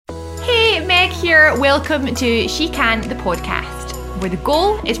here, welcome to She Can, the podcast, where the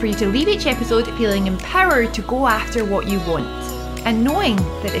goal is for you to leave each episode feeling empowered to go after what you want, and knowing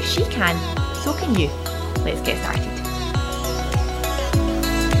that if she can, so can you. Let's get started.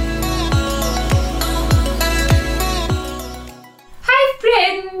 Hi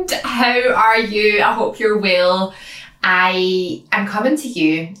friend, how are you? I hope you're well. I am coming to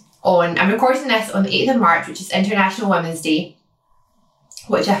you I'm recording this on the 8th of March, which is International Women's Day,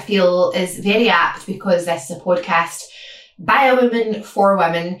 which I feel is very apt because this is a podcast by a woman for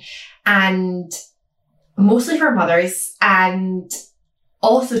women and mostly for mothers. And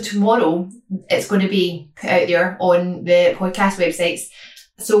also tomorrow it's going to be put out there on the podcast websites.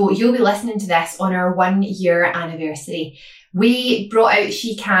 So you'll be listening to this on our 1 year anniversary. We brought out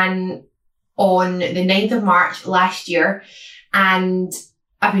She Can on the 9th of March last year, and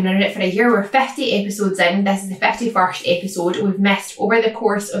I've been running it for a year. We're 50 episodes in. This is the 51st episode. We've missed, over the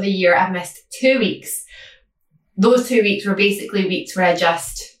course of the year, I've missed 2 weeks. Those 2 weeks were basically weeks where I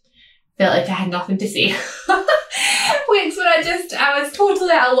just felt like I had nothing to say. Weeks where I was totally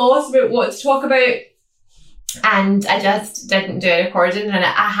at a loss about what to talk about. And I just didn't do a recording. And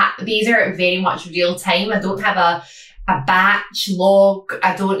these are very much real time. I don't have a batch log.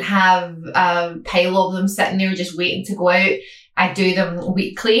 I don't have a pile of them sitting there just waiting to go out. I do them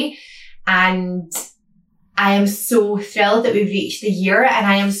weekly, and I am so thrilled that we've reached the year, and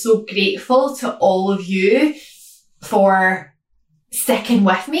I am so grateful to all of you for sticking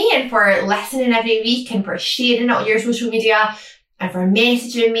with me and for listening every week and for sharing it on your social media and for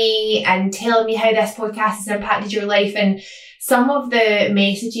messaging me and telling me how this podcast has impacted your life. And some of the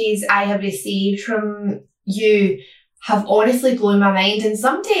messages I have received from you have honestly blown my mind, and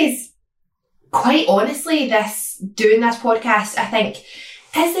some days, quite honestly, doing this podcast, I think,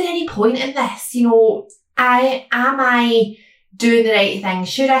 is there any point in this? You know, am I doing the right thing?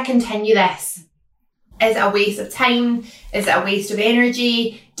 Should I continue this? Is it a waste of time? Is it a waste of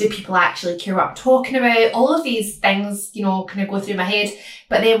energy? Do people actually care what I'm talking about? All of these things, you know, kind of go through my head.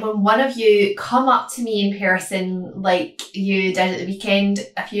 But then when one of you come up to me in person, like you did at the weekend,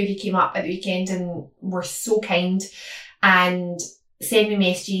 a few of you came up at the weekend and were so kind and send me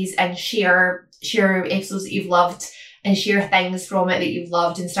messages and share episodes that you've loved and share things from it that you've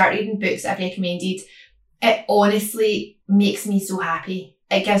loved and start reading books that I've recommended. It honestly makes me so happy.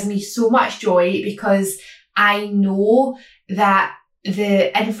 It gives me so much joy because I know that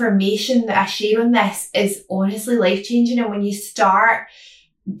the information that I share on this is honestly life-changing. And when you start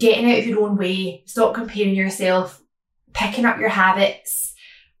getting out of your own way, stop comparing yourself, picking up your habits,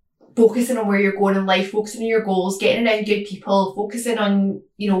 focusing on where you're going in life, focusing on your goals, getting around good people, focusing on,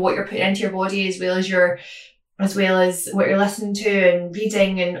 you know, what you're putting into your body as well as what you're listening to and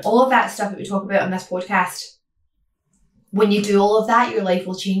reading and all of that stuff that we talk about on this podcast. When you do all of that, your life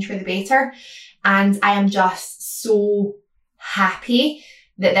will change for the better. And I am just so happy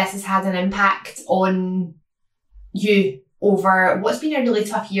that this has had an impact on you over what's been a really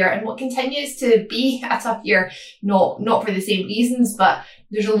tough year and what continues to be a tough year, not for the same reasons, but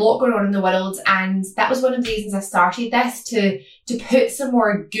there's a lot going on in the world, and that was one of the reasons I started this, to put some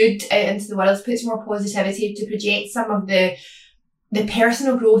more good out into the world, to put some more positivity, to project some of the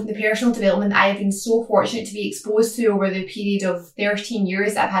personal growth and the personal development that I have been so fortunate to be exposed to over the period of 13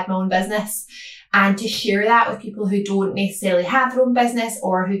 years that I've had my own business, and to share that with people who don't necessarily have their own business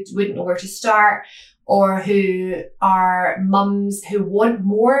or who wouldn't know where to start, or who are mums who want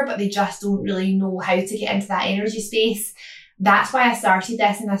more but they just don't really know how to get into that energy space. That's why I started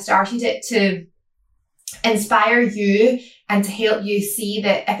this, and I started it to inspire you and to help you see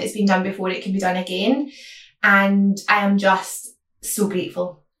that if it's been done before, it can be done again. And I am just so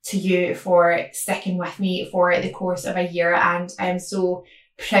grateful to you for sticking with me for the course of a year, and I am so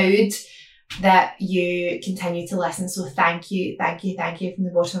proud that you continue to listen. So thank you from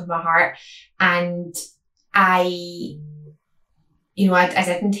the bottom of my heart. And I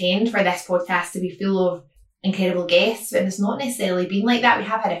did intend for this podcast to be full of incredible guests, but it's not necessarily been like that. We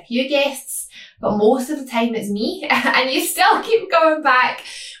have had a few guests, but most of the time it's me, and you still keep coming back,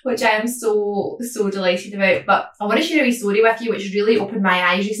 which I am so delighted about. But I want to share a wee story with you which really opened my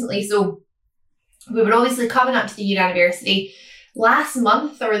eyes recently. So we were obviously coming up to the year anniversary. Last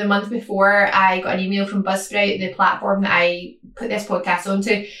month or the month before, I got an email from Buzzsprout, the platform that I put this podcast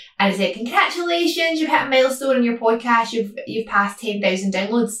onto, and it said, congratulations, you've hit a milestone on your podcast, you've passed 10,000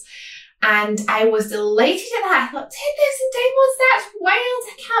 downloads. And I was delighted at that. I thought, 10,000 downloads, that's wild.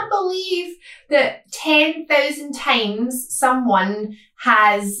 I can't believe that 10,000 times someone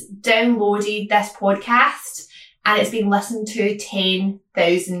has downloaded this podcast and it's been listened to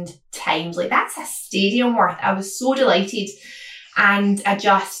 10,000 times. Like, that's a stadium worth. I was so delighted. And I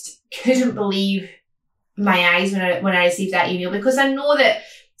just couldn't believe my eyes when I received that email, because I know that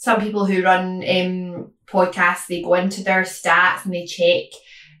some people who run podcasts, they go into their stats and they check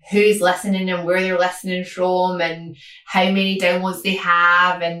who's listening and where they're listening from and how many downloads they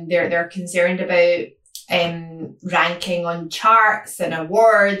have, and they're concerned about ranking on charts and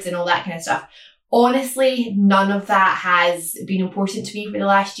awards and all that kind of stuff. Honestly, none of that has been important to me for the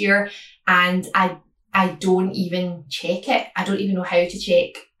last year, and I don't even check it. I don't even know how to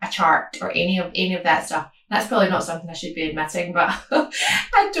check a chart or any of that stuff. That's probably not something I should be admitting, but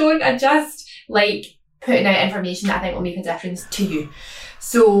I just like putting out information that I think will make a difference to you.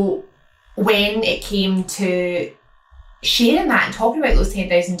 So when it came to sharing that and talking about those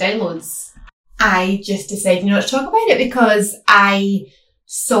 10,000 downloads, I just decided not to talk about it, because I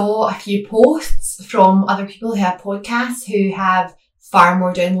saw a few posts from other people who have podcasts who have far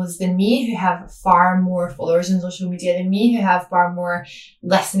more downloads than me, who have far more followers on social media than me, who have far more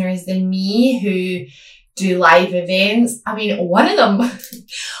listeners than me, who do live events. I mean, one of them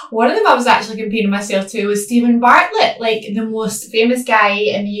I was actually comparing myself to was Stephen Bartlett, like the most famous guy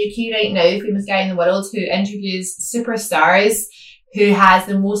in the UK right now, famous guy in the world, who interviews superstars, who has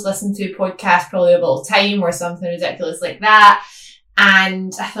the most listened to podcast probably of all time or something ridiculous like that.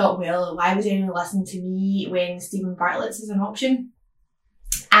 And I thought, well, why would anyone listen to me when Stephen Bartlett's is an option?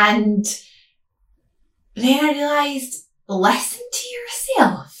 And then I realised, listen to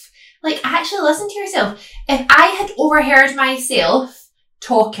yourself. Like, actually listen to yourself. If I had overheard myself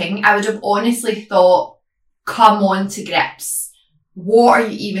talking, I would have honestly thought, come on to grips. What are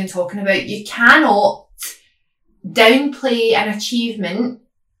you even talking about? You cannot downplay an achievement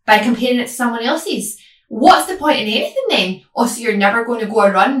by comparing it to someone else's. What's the point in anything then? Oh, so you're never going to go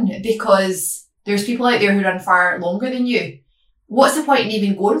a run because there's people out there who run far longer than you. What's the point in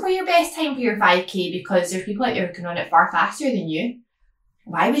even going for your best time for your 5K because there's people out there who can run it far faster than you?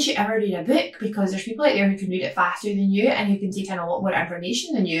 Why would you ever read a book? Because there's people out there who can read it faster than you and who can take in a lot more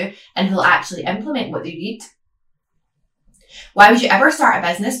information than you and who'll actually implement what they read. Why would you ever start a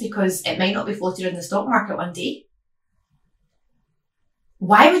business? Because it might not be floated in the stock market one day.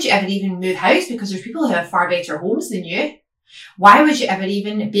 Why would you ever even move house? Because there's people who have far better homes than you. Why would you ever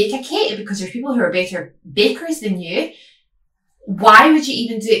even bake a cake? Because there's people who are better bakers than you. Why would you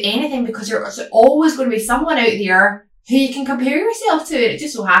even do anything? Because there's always going to be someone out there who you can compare yourself to. And it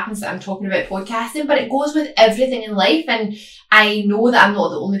just so happens that I'm talking about podcasting, but it goes with everything in life. And I know that I'm not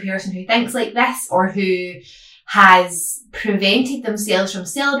the only person who thinks like this or who has prevented themselves from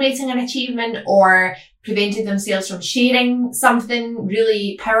celebrating an achievement or prevented themselves from sharing something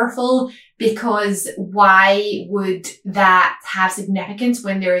really powerful, because why would that have significance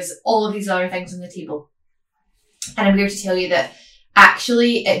when there's all of these other things on the table? And I'm here to tell you that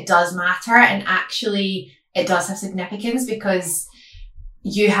actually it does matter, and actually it does have significance, because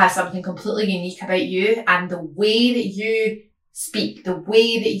you have something completely unique about you, and the way that you speak, the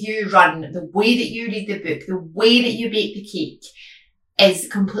way that you run, the way that you read the book, the way that you bake the cake is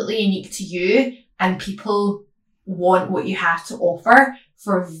completely unique to you, and people want what you have to offer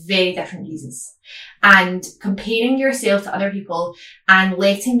for very different reasons. And comparing yourself to other people and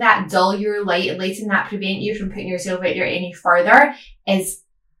letting that dull your light and letting that prevent you from putting yourself out there any further is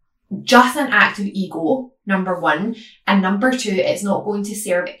just an act of ego, number one. And number two, it's not going to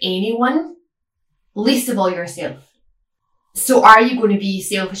serve anyone, least of all yourself. So are you going to be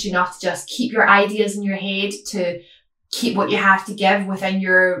selfish enough to just keep your ideas in your head, to keep what you have to give within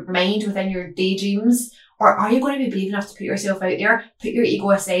your mind, within your daydreams? Or are you going to be brave enough to put yourself out there, put your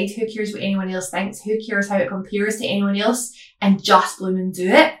ego aside? Who cares what anyone else thinks? Who cares how it compares to anyone else? And just bloom and do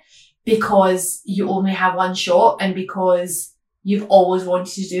it, because you only have one shot, and because you've always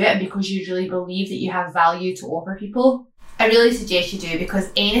wanted to do it, and because you really believe that you have value to offer people. I really suggest you do,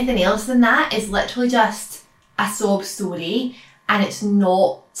 because anything else than that is literally just a sob story, and it's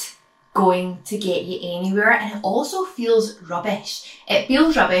not going to get you anywhere, and it also feels rubbish. It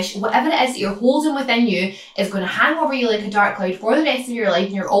feels rubbish. Whatever it is that you're holding within you is going to hang over you like a dark cloud for the rest of your life,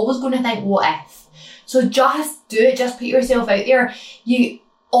 and you're always going to think, what if? So just do it. Just put yourself out there. You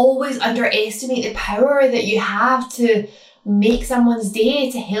always underestimate the power that you have to make someone's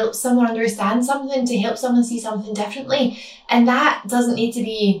day, to help someone understand something, to help someone see something differently. And that doesn't need to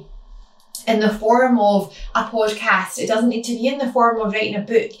be in the form of a podcast. It doesn't need to be in the form of writing a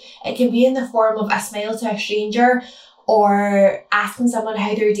book. It can be in the form of a smile to a stranger, or asking someone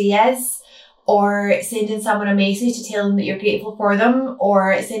how their day is, or sending someone a message to tell them that you're grateful for them,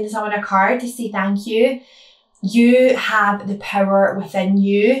 or sending someone a card to say thank you. You have the power within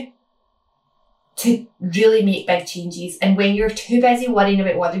you to really make big changes. And when you're too busy worrying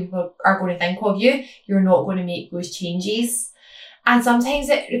about what other people are going to think of you, you're not going to make those changes. And sometimes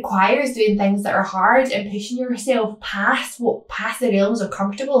it requires doing things that are hard and pushing yourself past the realms of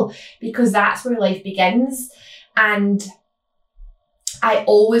comfortable, because that's where life begins. And I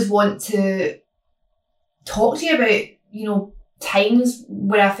always want to talk to you about, you know, times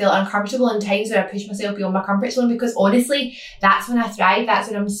where I feel uncomfortable and times where I push myself beyond my comfort zone, because honestly, that's when I thrive. That's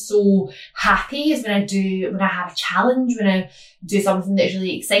when I'm so happy, is when I have a challenge, when I do something that's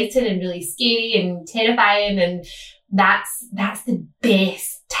really exciting and really scary and terrifying. And that's the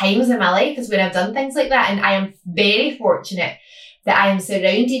best times in my life, is when I've done things like that. And I am very fortunate that I am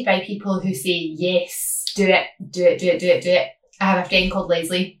surrounded by people who say, yes, do it, do it, do it, do it, do it. I have a friend called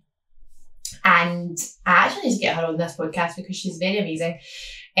Leslie, and I actually need to get her on this podcast because she's very amazing.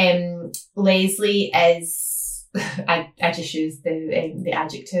 Leslie is, I just use the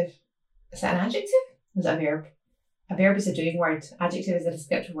adjective. Is that an adjective? Is it a verb? A verb is a doing word. Adjective is a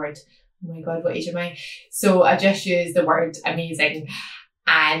descriptive word. Oh my God, what age am I? So I just use the word amazing.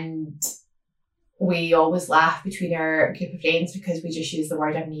 And we always laugh between our group of friends because we just use the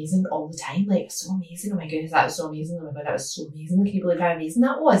word amazing all the time. Like, so amazing. Oh my goodness, that was so amazing. Oh my God, that was so amazing. Can you believe how amazing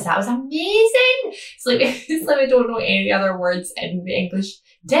that was? That was amazing. It's like we don't know any other words in the English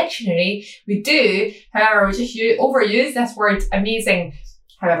dictionary. We do, however, we just overuse this word amazing.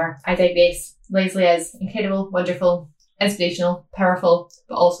 However, I digress. Leslie is incredible, wonderful, inspirational, powerful,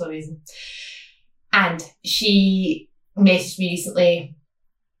 but also amazing. And she messaged me recently.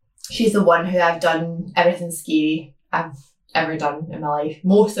 She's the one who I've done everything scary I've ever done in my life.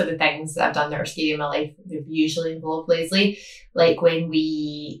 Most of the things that I've done that are scary in my life, they've usually involved Leslie. Like when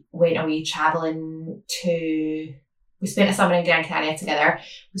we went away travelling we spent a summer in Gran Canaria together.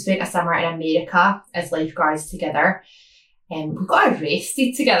 We spent a summer in America as lifeguards together. And we got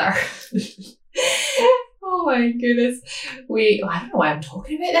arrested together. Oh my goodness. I don't know why I'm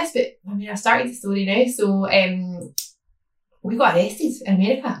talking about this, but I mean, I've started the story now. So, we got arrested in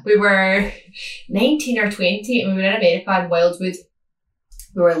America. We were 19 or 20 and we were in America in Wildwood.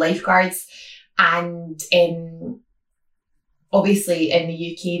 We were lifeguards, and obviously in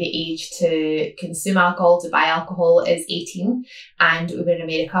the UK the age to consume alcohol, to buy alcohol, is 18, and we were in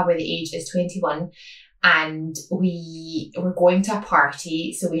America where the age is 21. And we were going to a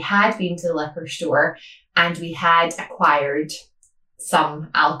party, so we had been to the liquor store and we had acquired some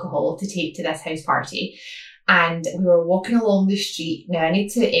alcohol to take to this house party. And we were walking along the street. Now, I need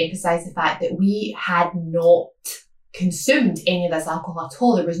to emphasise the fact that we had not consumed any of this alcohol at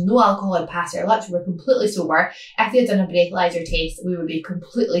all. There was no alcohol in past our lips. We were completely sober. If they had done a breathalyzer test, we would be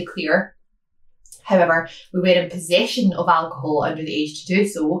completely clear. However, we were in possession of alcohol under the age to do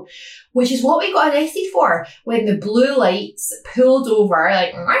so, which is what we got arrested for when the blue lights pulled over,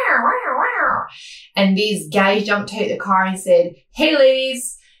 like, wah, wah, wah, and these guys jumped out the car and said, "Hey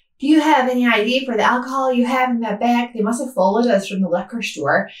ladies, do you have any idea for the alcohol you have in the bag?" They must have followed us from the liquor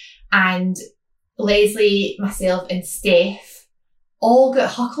store. And Leslie, myself and Steph all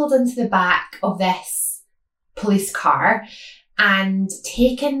got huckled into the back of this police car and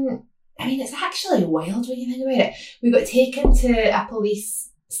taken. I mean, it's actually wild when you think about it. We got taken to a police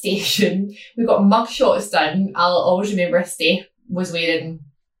station. We got mugshots done. I'll always remember Steph was wearing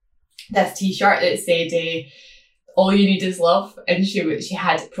this t-shirt that said, "All you need is love," and she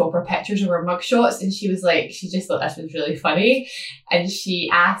had proper pictures of her mugshots, and she was like, she just thought this was really funny, and she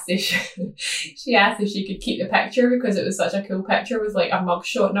asked if she could keep the picture because it was such a cool picture with like a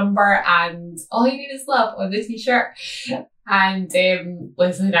mugshot number and "all you need is love" on the t-shirt. And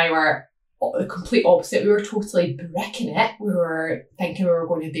Leslie and I were the complete opposite. We were totally bricking it. We were thinking we were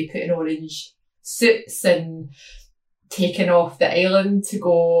going to be put in orange suits and taken off the island to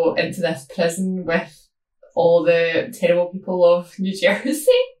go into this prison with all the terrible people of New Jersey.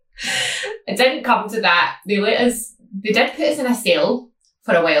 It didn't come to that. They did put us in a cell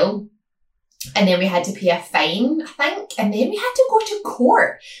for a while, and then we had to pay a fine, I think, and then we had to go to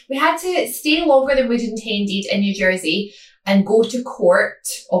court. We had to stay longer than we'd intended in New Jersey and go to court.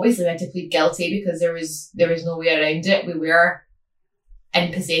 Obviously, we had to plead guilty because there was no way around it. We were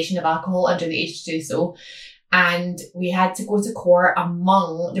in possession of alcohol under the age to do so. And we had to go to court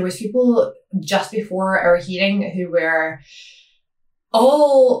there was people just before our hearing who were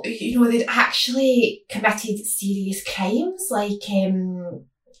all, they'd actually committed serious crimes. Like,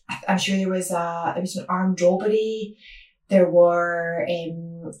 I'm sure there was an armed robbery. There were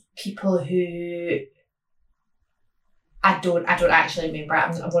people who, I don't actually remember.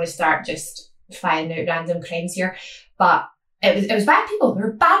 I'm going to start just finding out random crimes here. But it was bad people. There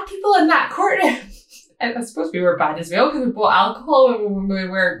were bad people in that courtroom. And I suppose we were bad as well because we bought alcohol when we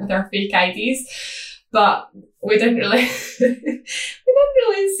were with our fake IDs. But we didn't really see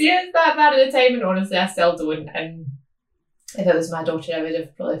it that bad at the time, and honestly I still don't. And If it was my daughter, I would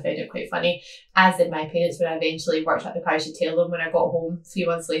have probably found it quite funny, as did my parents when I eventually worked at the How I Should Tell Them when I got home 3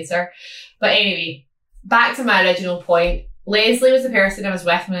 months later. But anyway, back to my original point. Leslie was the person I was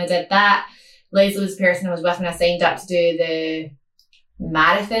with when I did that. Leslie was the person I was with when I signed up to do the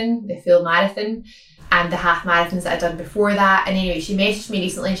marathon, the full marathon, and the half marathons that I'd done before that. And anyway, she messaged me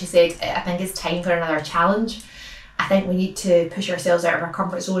recently and she said, I think it's time for another challenge. I think we need to push ourselves out of our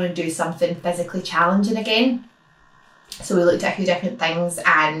comfort zone and do something physically challenging again. So we looked at a few different things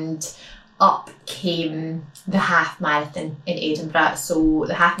and up came the half marathon in Edinburgh. So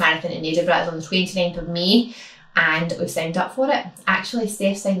the half marathon in Edinburgh is on the 29th of May and we've signed up for it. Actually,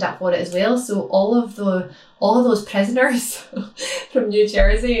 Steph signed up for it as well. So all of those prisoners from New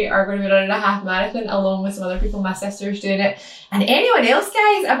Jersey are going to be running a half marathon along with some other people. My sister's doing it. And anyone else,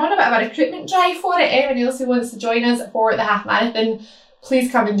 guys, I'm on a bit of a recruitment drive for it. Anyone else who wants to join us for the half marathon,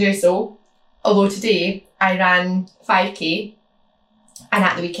 please come and do so. Although today I ran 5k, and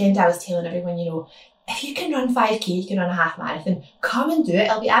at the weekend I was telling everyone, you know, if you can run 5k, you can run a half marathon. Come and do it.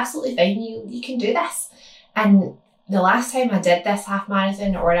 It'll be absolutely fine. You can do this. And the last time I did this half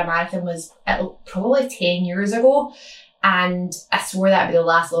marathon or a marathon was probably 10 years ago. And I swore that would be the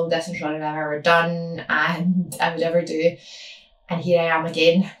last long distance run I've ever done and I would ever do. And here I am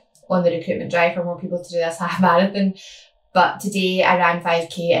again on the recruitment drive for more people to do this half marathon. But today I ran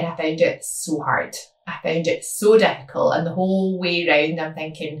 5k and I found it so hard. I found it so difficult, and the whole way round I'm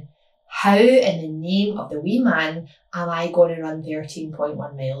thinking, how in the name of the wee man am I going to run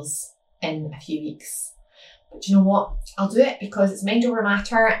 13.1 miles in a few weeks? But you know what? I'll do it because it's mind over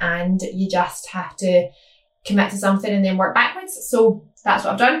matter and you just have to commit to something and then work backwards. So that's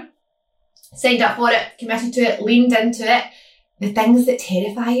what I've done. Signed up for it, committed to it, leaned into it. The things that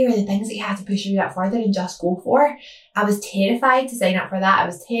terrify you are the things that you have to push you out further and just go for. I was terrified to sign up for that. I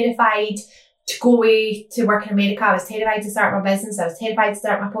was terrified to go away to work in America. I was terrified to start my business. I was terrified to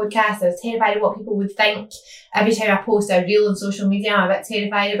start my podcast. I was terrified of what people would think. Every time I post a reel on social media, I'm a bit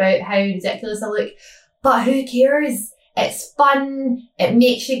terrified about how ridiculous I look. But who cares? It's fun. It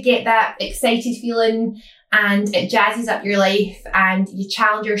makes you get that excited feeling and it jazzes up your life and you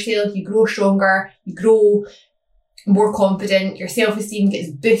challenge yourself. You grow stronger. You grow more confident, your self-esteem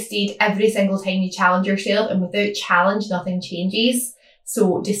gets boosted every single time you challenge yourself, and without challenge nothing changes.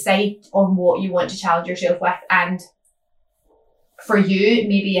 So decide on what you want to challenge yourself with, and for you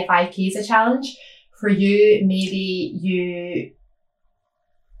maybe a 5k is a challenge. For you maybe you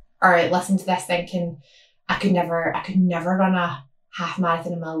are listening to this thinking I could never run a half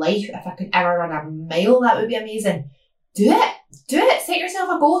marathon in my life. If I could ever run a mile, that would be amazing. Do it, set yourself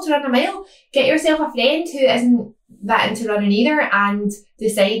a goal to run a mile. Get yourself a friend who isn't that into running either and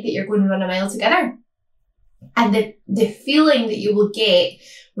decide that you're going to run a mile together. And the feeling that you will get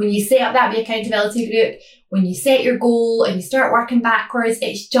when you set up that accountability group, when you set your goal and you start working backwards,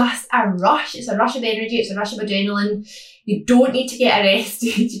 it's just a rush. It's a rush of energy. It's a rush of adrenaline. You don't need to get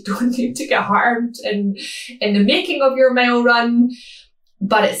arrested. You don't need to get harmed in the making of your mile run.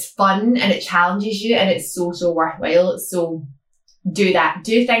 But it's fun and it challenges you and it's so worthwhile. So do that.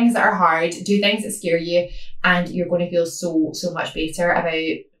 Do things that are hard. Do things that scare you, and you're going to feel so much better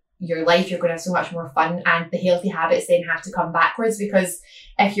about your life. You're going to have so much more fun, and the healthy habits then have to come backwards, because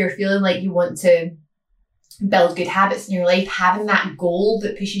if you're feeling like you want to build good habits in your life, having that goal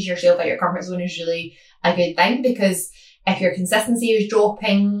that pushes yourself out your comfort zone is really a good thing. Because if your consistency is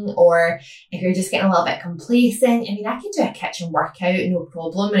dropping, or if you're just getting a little bit complacent, I mean, I can do a kitchen workout, no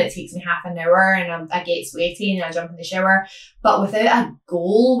problem, and it takes me half an hour and I get sweaty and I jump in the shower. But without a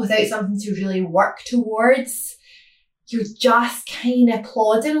goal, without something to really work towards, you're just kind of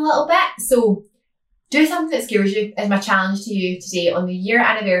plodding a little bit. So do something that scares you is my challenge to you today on the year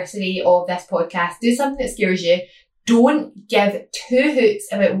anniversary of this podcast. Do something that scares you. Don't give two hoots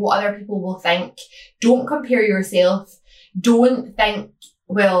about what other people will think. Don't compare yourself. Don't think,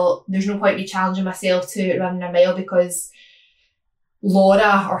 well, there's no point me challenging myself to run a mile because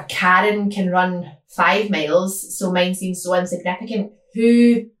Laura or Karen can run 5 miles, so mine seems so insignificant.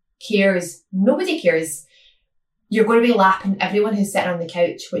 Who cares? Nobody cares. You're going to be lapping everyone who's sitting on the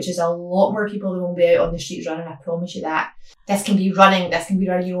couch, which is a lot more people than will be out on the streets running, I promise you that. This can be running, this can be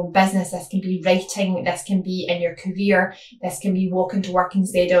running your own business, this can be writing, this can be in your career, this can be walking to work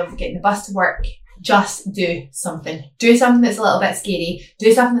instead of getting the bus to work. Just do something. Do something that's a little bit scary.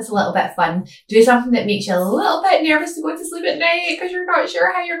 Do something that's a little bit fun. Do something that makes you a little bit nervous to go to sleep at night because you're not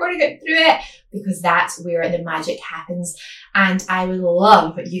sure how you're going to get through it, because that's where the magic happens. And I would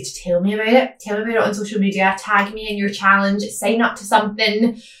love you to tell me about it. Tell me about it on social media. Tag me in your challenge. Sign up to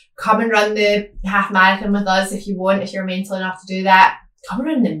something. Come and run the half marathon with us if you want, if you're mental enough to do that. Come and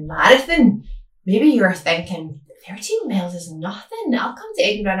run the marathon. Maybe you're thinking 13 miles is nothing. I'll come to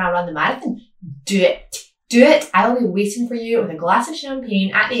Edinburgh and I'll run the marathon. Do it. Do it. I'll be waiting for you with a glass of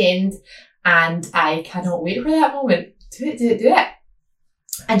champagne at the end, and I cannot wait for that moment. Do it, do it, do it.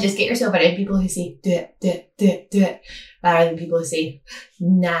 And just get yourself around people who say, do it, do it, do it, do it, rather than people who say,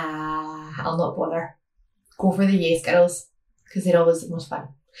 nah, I'll not bother. Go for the yes girls, because they're always the most fun.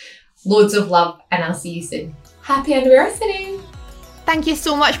 Loads of love, and I'll see you soon. Happy anniversary! Thank you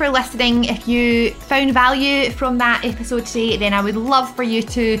so much for listening. If you found value from that episode today, then I would love for you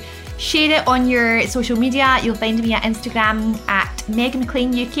to share it on your social media. You'll find me at Instagram at Meg McLean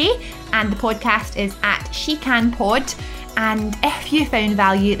UK, and the podcast is at SheCanPod. And if you found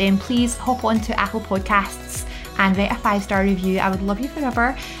value, then please hop onto Apple Podcasts and write a 5-star review. I would love you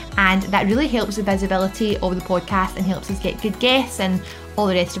forever. And that really helps the visibility of the podcast and helps us get good guests and all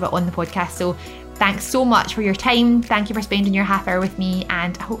the rest of it on the podcast. So thanks so much for your time. Thank you for spending your half hour with me,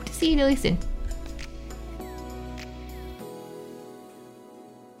 and I hope to see you really soon.